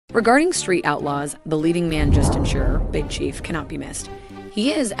Regarding Street Outlaws, the leading man Justin Shearer, Big Chief, cannot be missed.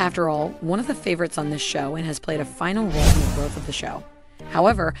 He is, after all, one of the favorites on this show and has played a final role in the growth of the show.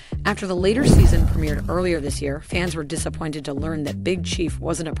 However, after the later season premiered earlier this year, fans were disappointed to learn that Big Chief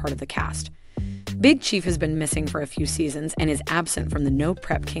wasn't a part of the cast. Big Chief has been missing for a few seasons and is absent from the No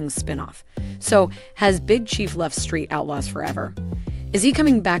Prep Kings spinoff. So, has Big Chief left Street Outlaws forever? Is he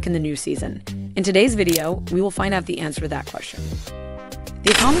coming back in the new season? In today's video, we will find out the answer to that question.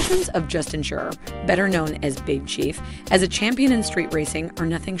 The accomplishments of Justin Shearer, better known as Big Chief, as a champion in street racing are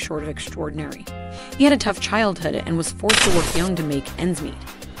nothing short of extraordinary. He had a tough childhood and was forced to work young to make ends meet.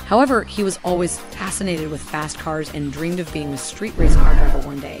 However, he was always fascinated with fast cars and dreamed of being a street race car driver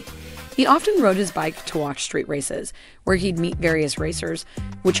one day. He often rode his bike to watch street races, where he'd meet various racers,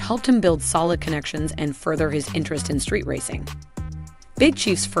 which helped him build solid connections and further his interest in street racing. Big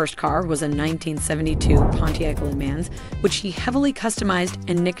Chief's first car was a 1972 Pontiac Le Mans, which he heavily customized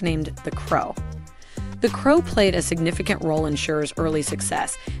and nicknamed the Crow. The Crow played a significant role in Shearer's early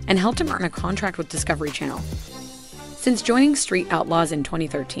success and helped him earn a contract with Discovery Channel. Since joining Street Outlaws in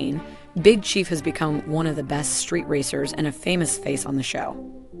 2013, Big Chief has become one of the best street racers and a famous face on the show.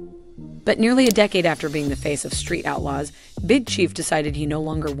 But nearly a decade after being the face of Street Outlaws, Big Chief decided he no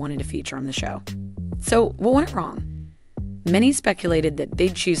longer wanted to feature on the show. So, what went wrong? Many speculated that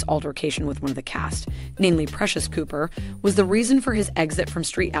Big Chief's altercation with one of the cast, namely Precious Cooper, was the reason for his exit from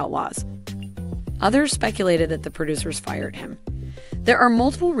Street Outlaws. Others speculated that the producers fired him. There are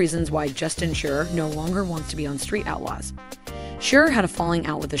multiple reasons why Justin Shearer no longer wants to be on Street Outlaws. Shearer had a falling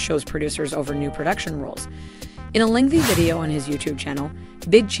out with the show's producers over new production rules. In a lengthy video on his YouTube channel,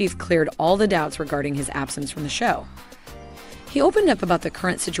 Big Chief cleared all the doubts regarding his absence from the show. He opened up about the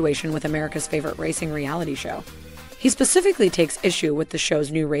current situation with America's favorite racing reality show. He specifically takes issue with the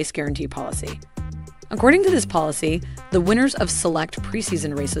show's new race guarantee policy. According to this policy, the winners of select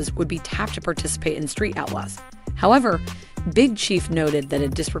preseason races would be tapped to participate in Street Outlaws. However, Big Chief noted that a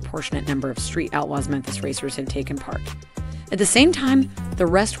disproportionate number of Street Outlaws Memphis racers had taken part. At the same time, the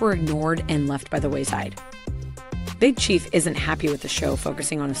rest were ignored and left by the wayside. Big Chief isn't happy with the show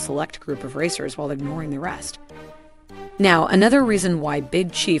focusing on a select group of racers while ignoring the rest. Now, another reason why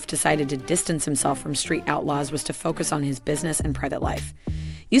Big Chief decided to distance himself from Street Outlaws was to focus on his business and private life.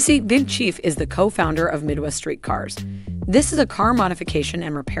 You see, Big Chief is the co-founder of Midwest Street Cars. This is a car modification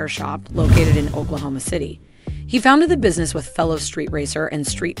and repair shop located in Oklahoma City. He founded the business with fellow street racer and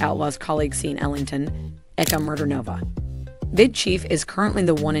Street Outlaws colleague Sean Ellington, Eka Murdernova. Big Chief is currently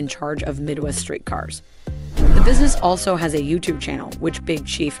the one in charge of Midwest Street Cars. The business also has a YouTube channel, which Big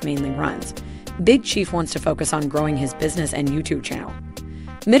Chief mainly runs. Big Chief wants to focus on growing his business and YouTube channel.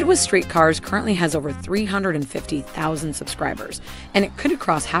 Midwest Street Cars currently has over 350,000 subscribers, and it could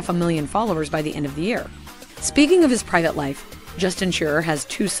cross 500,000 followers by the end of the year. Speaking of his private life, Justin Shearer has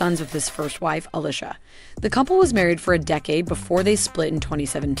 2 sons with his first wife, Alicia. The couple was married for a decade before they split in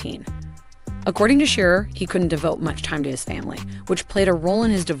 2017. According to Shearer, he couldn't devote much time to his family, which played a role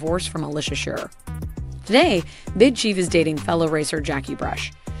in his divorce from Alicia Shearer. Today, Big Chief is dating fellow racer Jackie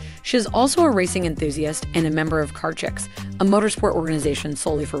Brush. She is also a racing enthusiast and a member of Hardships, a motorsport organization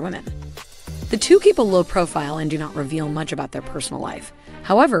solely for women. The two keep a low profile and do not reveal much about their personal life.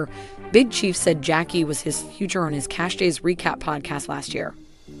 However, Big Chief said Jackie was his future on his Cash Days recap podcast last year.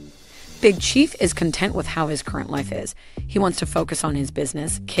 Big Chief is content with how his current life is. He wants to focus on his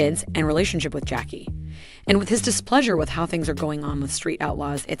business, kids, and relationship with Jackie. And with his displeasure with how things are going on with Street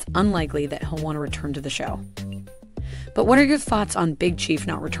Outlaws, it's unlikely that he'll want to return to the show. But what are your thoughts on Big Chief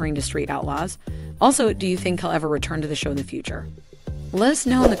not returning to Street Outlaws? Also, do you think he'll ever return to the show in the future? Let us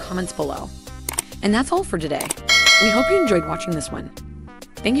know in the comments below. And that's all for today. We hope you enjoyed watching this one.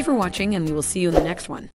 Thank you for watching, and we will see you in the next one.